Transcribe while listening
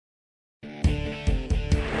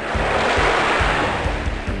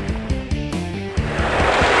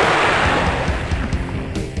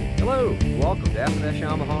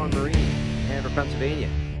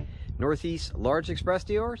Pennsylvania, Northeast's largest express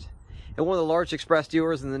dealers and one of the largest express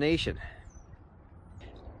dealers in the nation.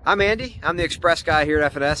 I'm Andy. I'm the express guy here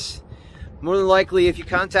at F&S. More than likely, if you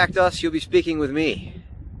contact us, you'll be speaking with me.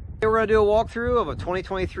 Today we're going to do a walkthrough of a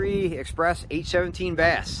 2023 Xpress H17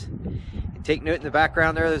 Bass. Take note in the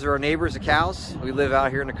background there, those are our neighbors, the cows. We live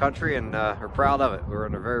out here in the country and are proud of it. We're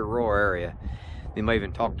in a very rural area. They might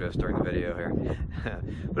even talk to us during the video here.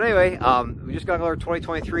 But anyway, we just got our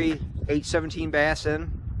 2023 H17 Bass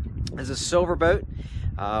in. It's a silver boat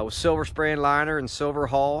with silver spray and liner and silver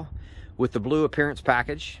hull with the blue appearance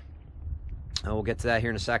package. We'll get to that here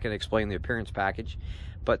in a second, explain the appearance package.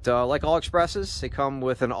 But like all Xpresses, they come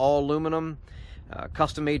with an all aluminum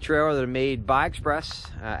custom-made trailer that are made by Xpress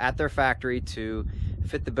at their factory to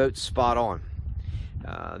fit the boat spot on.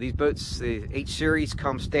 These boats, the H series,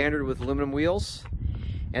 come standard with aluminum wheels,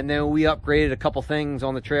 and then we upgraded a couple things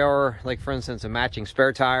on the trailer, like for instance a matching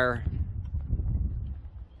spare tire,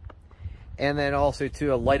 and then also to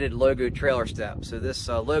a lighted logo trailer step. So this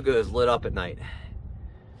logo is lit up at night.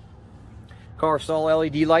 Car stall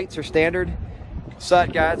LED lights are standard.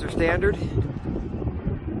 Side guides are standard.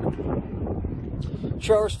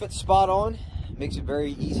 Trailers fit spot on. Makes it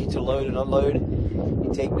very easy to load and unload.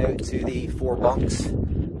 You take note to the 4 bunks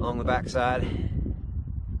along the back side.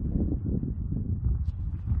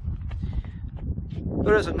 But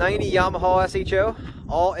there's a 90 Yamaha SHO.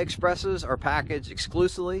 All Xpresses are packaged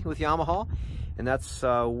exclusively with Yamaha, and that's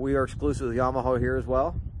we are exclusive with Yamaha here as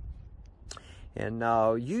well. And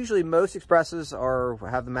usually most Xpresses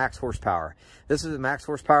have the max horsepower. This is the max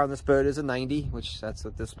horsepower on this boat is a 90, which that's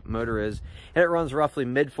what this motor is. And it runs roughly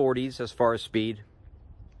mid-40s as far as speed.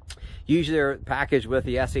 Usually they're packaged with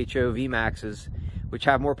the SHO Vmaxes, which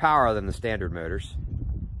have more power than the standard motors.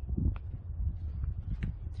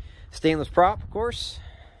 Stainless prop, of course.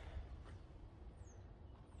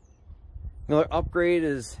 Another upgrade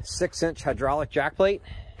is 6-inch hydraulic jack plate.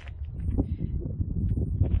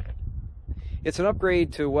 It's an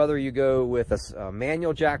upgrade to whether you go with a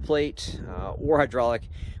manual jack plate or hydraulic.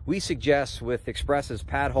 We suggest with Xpress's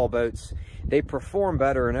pad haul boats, they perform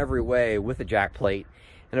better in every way with a jack plate,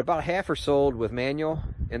 and about half are sold with manual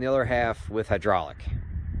and the other half with hydraulic.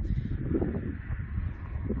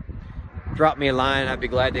 Drop me a line, I'd be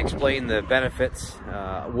glad to explain the benefits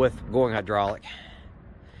with going hydraulic.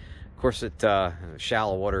 Of course,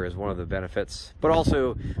 shallow water is one of the benefits, but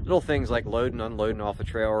also little things like loading and unloading off the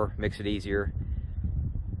trailer makes it easier.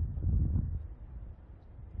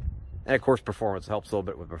 And of course, performance helps a little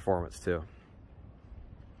bit with performance too.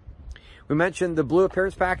 We mentioned the blue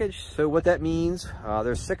appearance package. So what that means,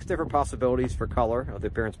 there's 6 different possibilities for color of the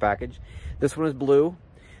appearance package. This one is blue.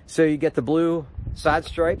 So you get the blue side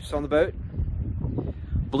stripes on the boat,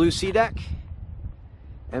 blue sea deck,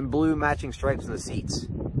 and blue matching stripes in the seats.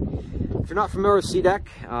 If you're not familiar with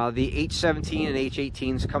SeaDeck, the H17 and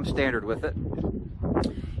H18s come standard with it.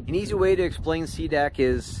 An easy way to explain SeaDeck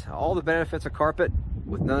is all the benefits of carpet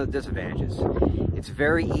with none of the disadvantages. It's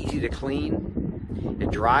very easy to clean.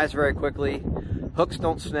 It dries very quickly. Hooks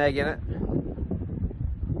don't snag in it.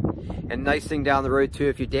 And nice thing down the road too,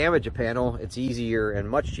 if you damage a panel, it's easier and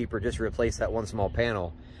much cheaper just to replace that one small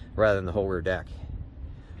panel rather than the whole rear deck.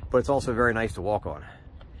 But it's also very nice to walk on.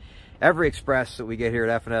 Every Xpress that we get here at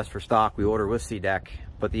F&S for stock, we order with SeaDeck,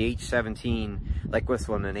 but the H17, like this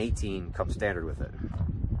one, and 18 comes standard with it.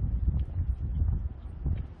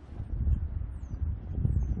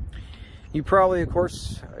 You probably, of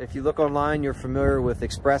course, if you look online, you're familiar with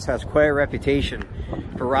Xpress has quite a reputation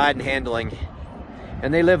for ride and handling,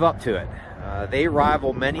 and they live up to it. They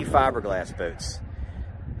rival many fiberglass boats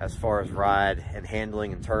as far as ride and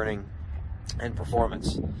handling and turning and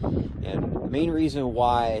performance. And the main reason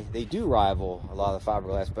why they do rival a lot of the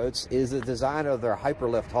fiberglass boats is the design of their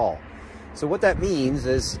hyperlift hull. So what that means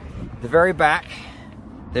is the very back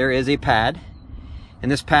there is a pad,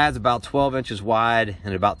 and this pad's about 12 inches wide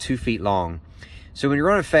and about 2 feet long. So when you're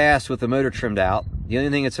running fast with the motor trimmed out, the only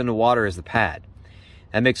thing that's in the water is the pad.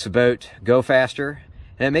 That makes the boat go faster,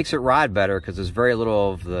 and it makes it ride better because there's very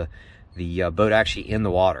little of the boat actually in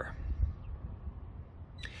the water.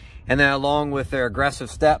 And then along with their aggressive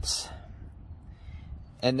steps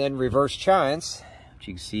and then reverse chines, which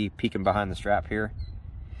you can see peeking behind the strap here,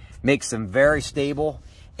 makes them very stable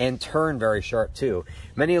and turn very sharp too.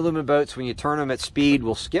 Many aluminum boats, when you turn them at speed,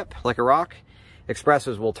 will skip like a rock.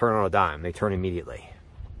 Xpresses will turn on a dime. They turn immediately.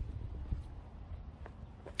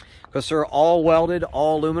 Because they're all welded,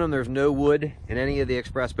 all aluminum, there's no wood in any of the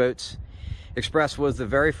Xpress boats. Xpress was the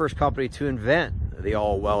very first company to invent the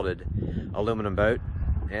all welded aluminum boat,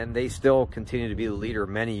 and they still continue to be the leader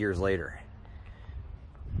many years later.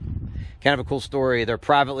 Kind of a cool story. They're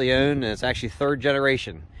privately owned, and it's actually third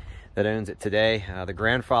generation that owns it today. The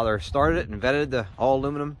grandfather started it, invented the all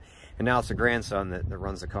aluminum, and now it's the grandson that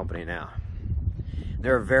runs the company now.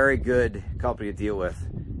 They're a very good company to deal with.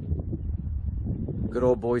 Good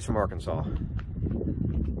old boys from Arkansas.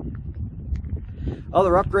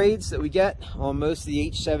 Other upgrades that we get on most of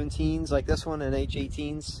the H17s like this one and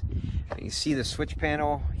H18s. You see the switch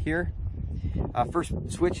panel here. First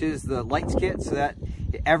switch is the lights kit, so that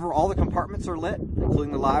all the compartments are lit,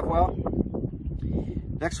 including the live well.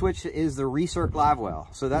 Next switch is the recirc live well.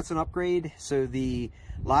 So that's an upgrade. So the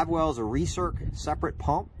live well is a recirc separate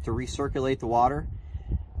pump to recirculate the water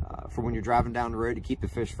for when you're driving down the road to keep the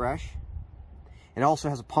fish fresh. It also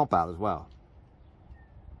has a pump out as well.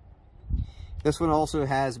 This one also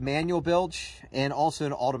has manual bilge and also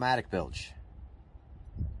an automatic bilge.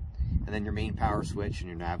 And then your main power switch and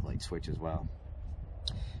your nav light switch as well.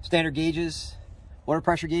 Standard gauges, water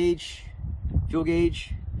pressure gauge, fuel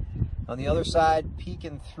gauge. On the other side,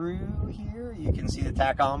 peeking through here, you can see the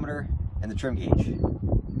tachometer and the trim gauge.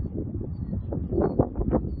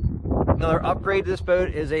 Another upgrade to this boat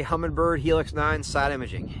is a Humminbird Helix 9 side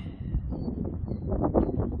imaging.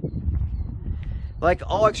 Like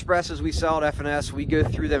all Xpresses we sell at F&S, we go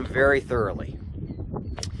through them very thoroughly.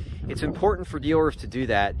 It's important for dealers to do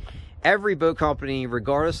that. Every boat company,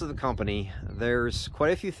 regardless of the company, there's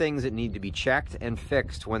quite a few things that need to be checked and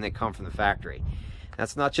fixed when they come from the factory.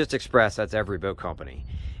 That's not just Xpress, that's every boat company.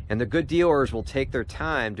 And the good dealers will take their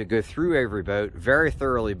time to go through every boat very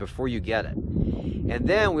thoroughly before you get it. And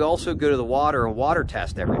then we also go to the water and water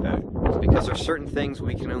test every boat, because there's certain things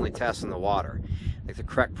we can only test in the water, like the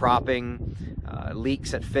correct propping,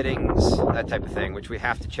 leaks at fittings, that type of thing, which we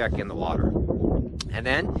have to check in the water. And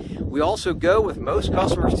then we also go with most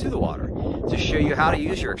customers to the water to show you how to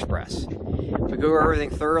use your Xpress. We go over everything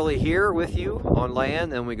thoroughly here with you on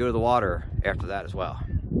land, and we go to the water after that as well.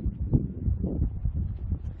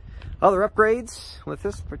 Other upgrades with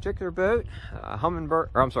this particular boat,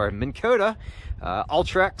 Minn Kota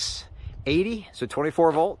Ultrex 80, so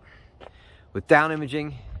 24 volt, with down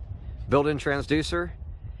imaging, built-in transducer,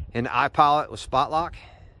 and iPilot with spot lock.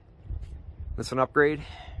 That's an upgrade.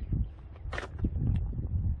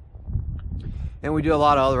 And we do a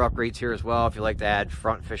lot of other upgrades here as well if you like to add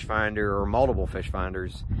front fish finder or multiple fish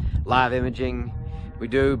finders. Live imaging. We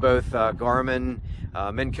do both Garmin,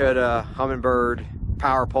 Minn Kota, Humminbird,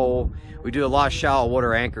 power pole. We do a lot of shallow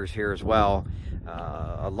water anchors here as well.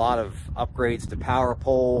 A lot of upgrades to power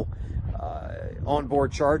pole,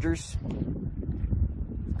 onboard chargers.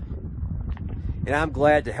 And I'm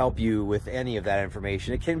glad to help you with any of that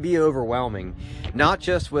information. It can be overwhelming, not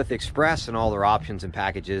just with Xpress and all their options and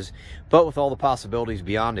packages, but with all the possibilities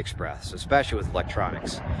beyond Xpress, especially with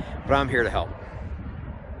electronics. But I'm here to help.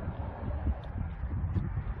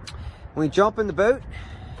 When we jump in the boat,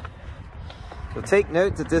 you'll take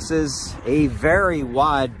note that this is a very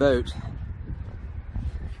wide boat.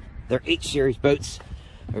 They're H-series boats.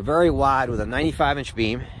 They're very wide with a 95-inch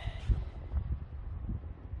beam.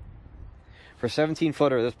 For a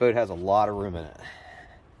 17-footer, this boat has a lot of room in it.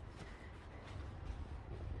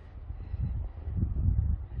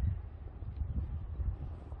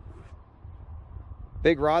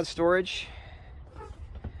 Big rod storage,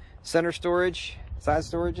 center storage, side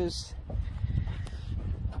storages.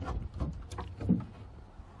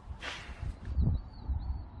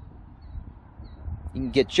 You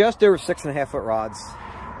can get just over 6.5-foot rods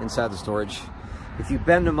inside the storage. If you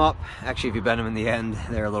bend them up, actually if you bend them in the end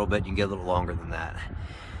there a little bit, you can get a little longer than that.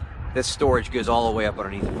 This storage goes all the way up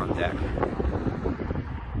underneath the front deck.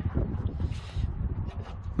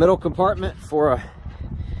 Middle compartment for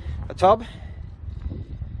a tub.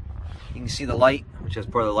 You can see the light, which is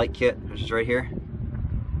part of the light kit, which is right here.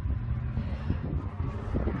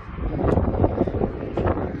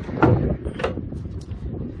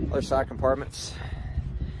 Other side compartments.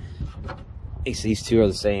 At least these two are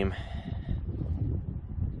the same.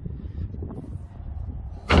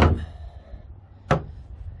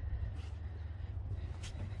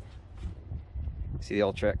 See the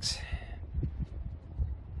Ultrex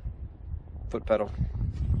foot pedal.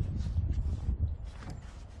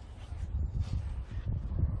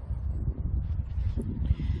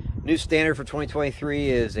 New standard for 2023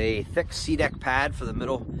 is a thick C-deck pad for the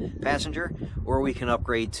middle passenger, or we can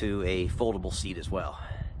upgrade to a foldable seat as well.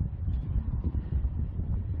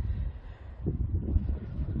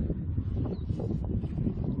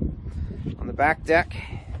 On the back deck,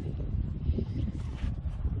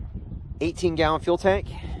 18-gallon fuel tank.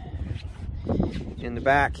 In the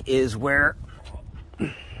back is where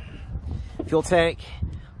fuel tank,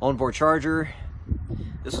 onboard charger,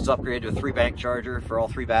 This was upgraded to a 3-bank charger for all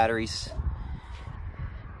 3 batteries.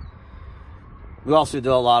 We also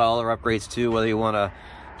do a lot of other upgrades too, whether you want a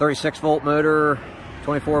 36-volt motor,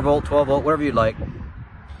 24-volt, 12-volt, whatever you'd like.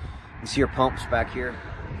 You see your pumps back here.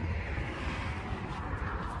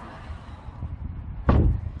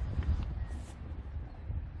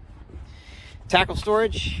 Tackle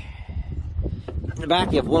storage. In the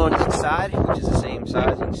back, you have one on each side, which is the same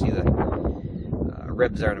size. You can see the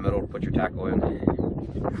ribs there in the middle to put your tackle in.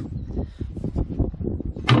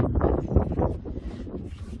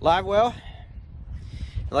 Live well.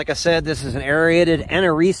 Like I said, this is an aerated and a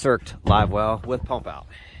recirced live well with pump out.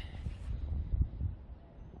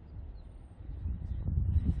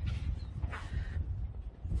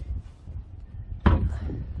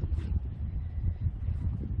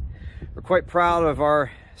 We're quite proud of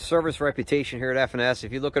our service reputation here at F&S.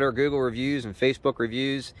 If you look at our Google reviews and Facebook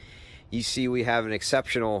reviews, you see we have an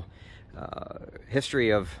exceptional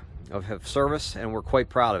history of service, and we're quite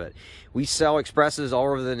proud of it. We sell Xpresses all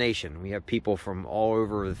over the nation. We have people from all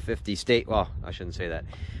over the 50 states. Well, I shouldn't say that.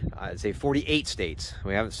 I'd say 48 states.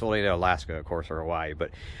 We haven't sold any to Alaska, of course, or Hawaii,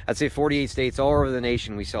 but I'd say 48 states all over the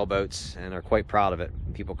nation we sell boats, and are quite proud of it.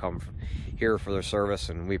 People come here for their service,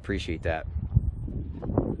 and we appreciate that.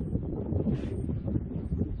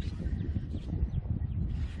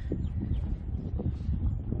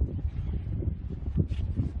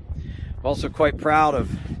 I'm also quite proud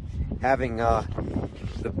of having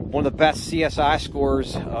one of the best CSI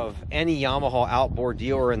scores of any Yamaha outboard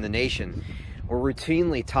dealer in the nation. We're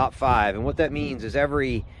routinely top 5, and what that means is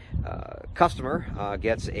every customer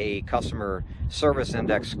gets a customer service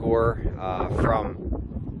index score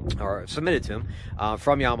submitted to them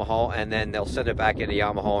from Yamaha, and then they'll send it back into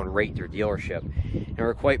Yamaha and rate their dealership. And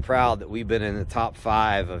we're quite proud that we've been in the top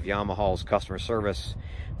 5 of Yamaha's customer service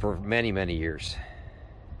for many, many years.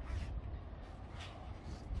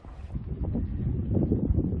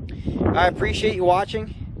 I appreciate you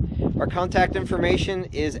watching. Our contact information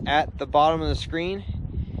is at the bottom of the screen.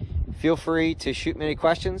 Feel free to shoot me any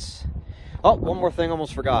questions. Oh, one more thing,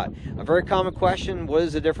 almost forgot. A very common question: what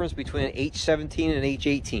is the difference between an H17 and an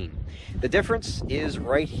H18? The difference is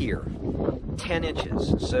right here, 10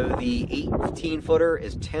 inches. So the 18-footer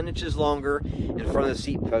is 10 inches longer in front of the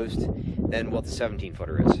seat post than what the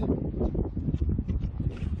 17-footer is.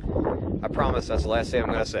 I promise that's the last thing I'm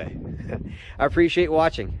going to say. I appreciate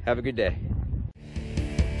watching. Have a good day.